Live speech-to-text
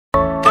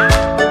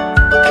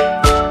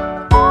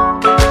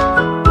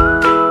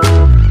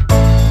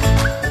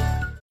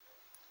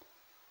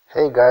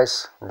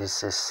guys,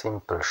 this is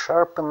Simple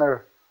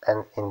Sharpener,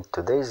 and in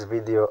today's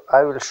video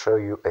I will show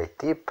you a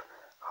tip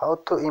how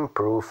to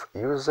improve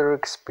user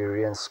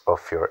experience of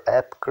your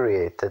app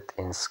created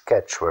in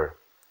Sketchware.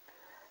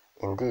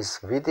 In this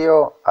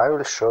video I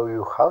will show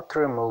you how to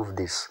remove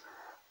this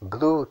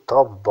blue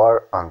top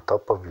bar on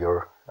top of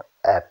your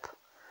app.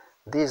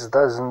 This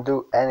doesn't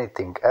do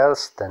anything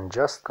else than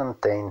just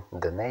contain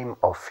the name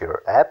of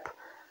your app,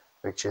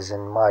 which is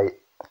in my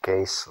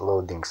case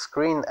loading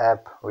screen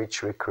app,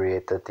 which we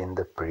created in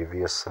the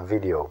previous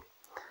video.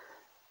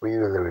 We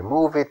will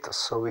remove it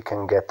so we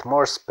can get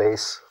more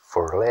space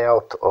for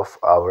layout of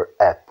our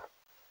app.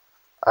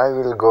 I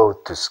will go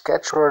to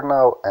Sketchware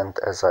now, and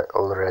as I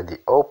already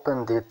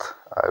opened it,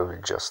 I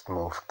will just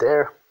move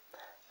there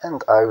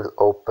and I will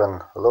open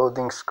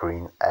loading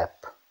screen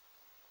app.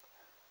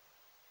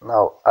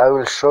 Now I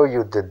will show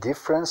you the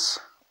difference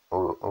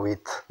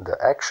with the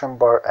action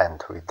bar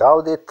and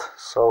without it,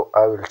 so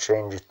I will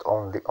change it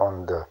only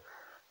on the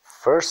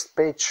first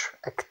page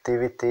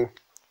activity,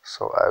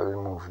 so I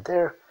will move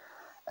there,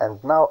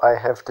 and now I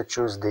have to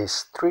choose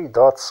these three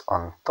dots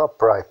on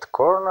top right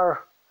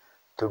corner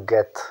to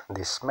get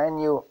this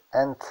menu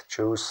and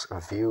choose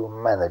View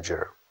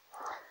Manager.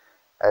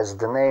 As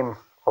the name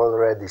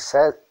already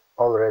says,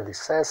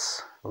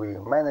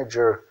 View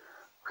Manager,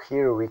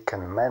 here we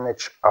can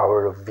manage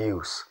our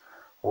views.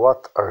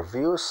 What are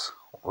views?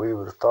 We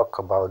will talk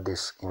about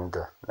this in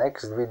the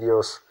next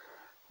videos,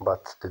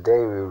 but today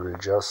we will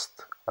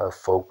just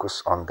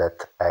focus on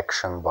that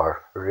action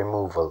bar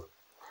removal.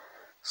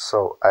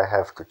 So I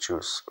have to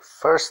choose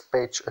first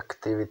page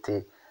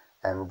activity,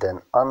 and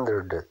then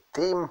under the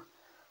theme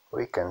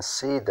we can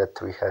see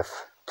that we have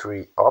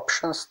three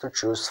options to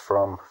choose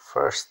from.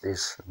 First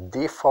is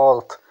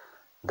default,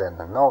 then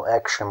no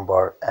action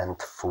bar, and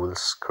full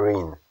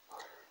screen.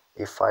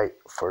 If I,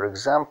 for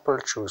example,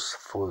 choose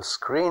full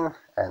screen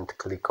and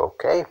click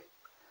OK,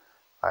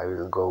 I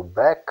will go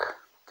back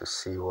to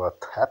see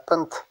what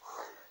happened,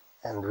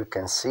 and we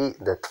can see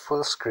that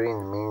full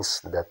screen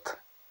means that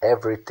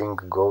everything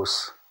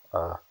goes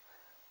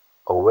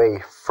away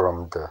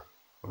from the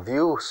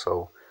view,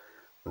 so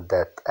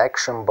that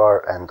action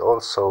bar and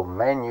also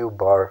menu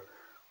bar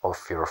of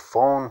your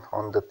phone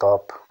on the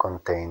top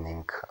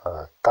containing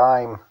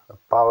time,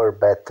 power,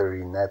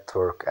 battery,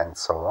 network, and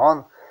so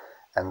on,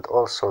 and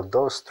also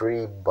those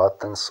three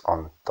buttons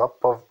on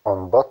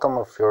bottom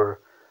of your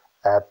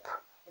app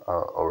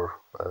or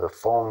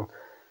phone,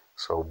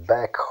 so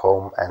back,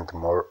 home, and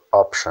more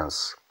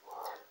options.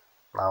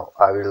 Now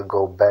I will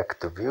go back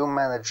to View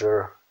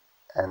Manager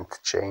and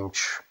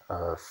change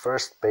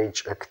first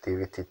page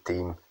activity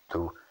theme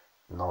to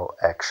no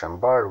action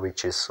bar,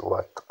 which is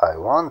what I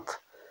want.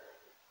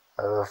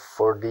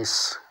 For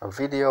this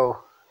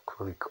video,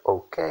 click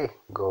OK,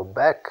 go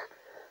back,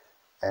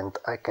 and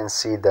I can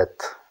see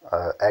that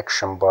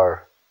action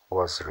bar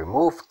was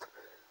removed,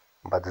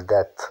 but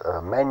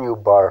that menu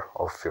bar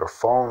of your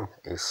phone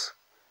is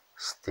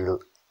still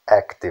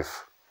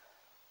active.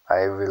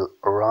 I will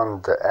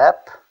run the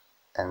app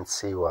and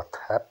see what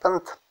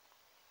happened.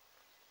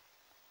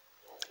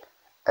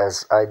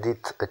 As I did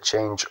a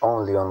change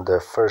only on the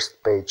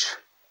first page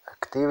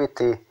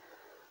activity,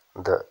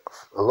 the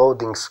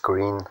loading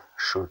screen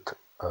should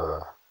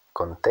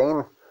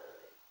contain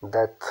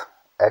that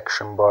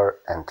action bar,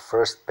 and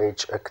first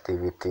page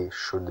activity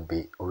should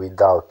be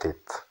without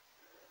it.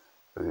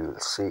 We will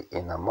see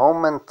in a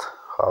moment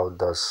how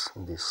does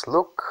this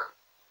look.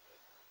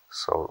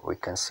 So we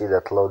can see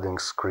that loading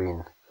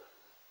screen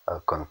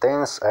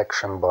contains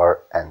action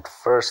bar and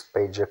first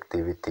page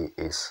activity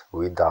is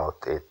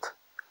without it.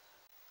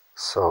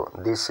 So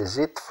this is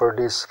it for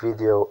this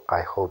video.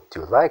 I hope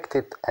you liked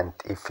it, and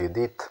if you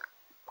did,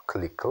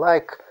 click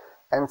like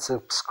and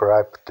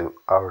subscribe to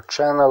our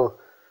channel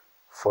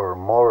for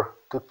more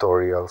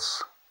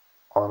tutorials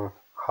on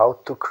how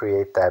to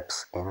create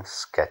apps in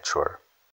Sketchware.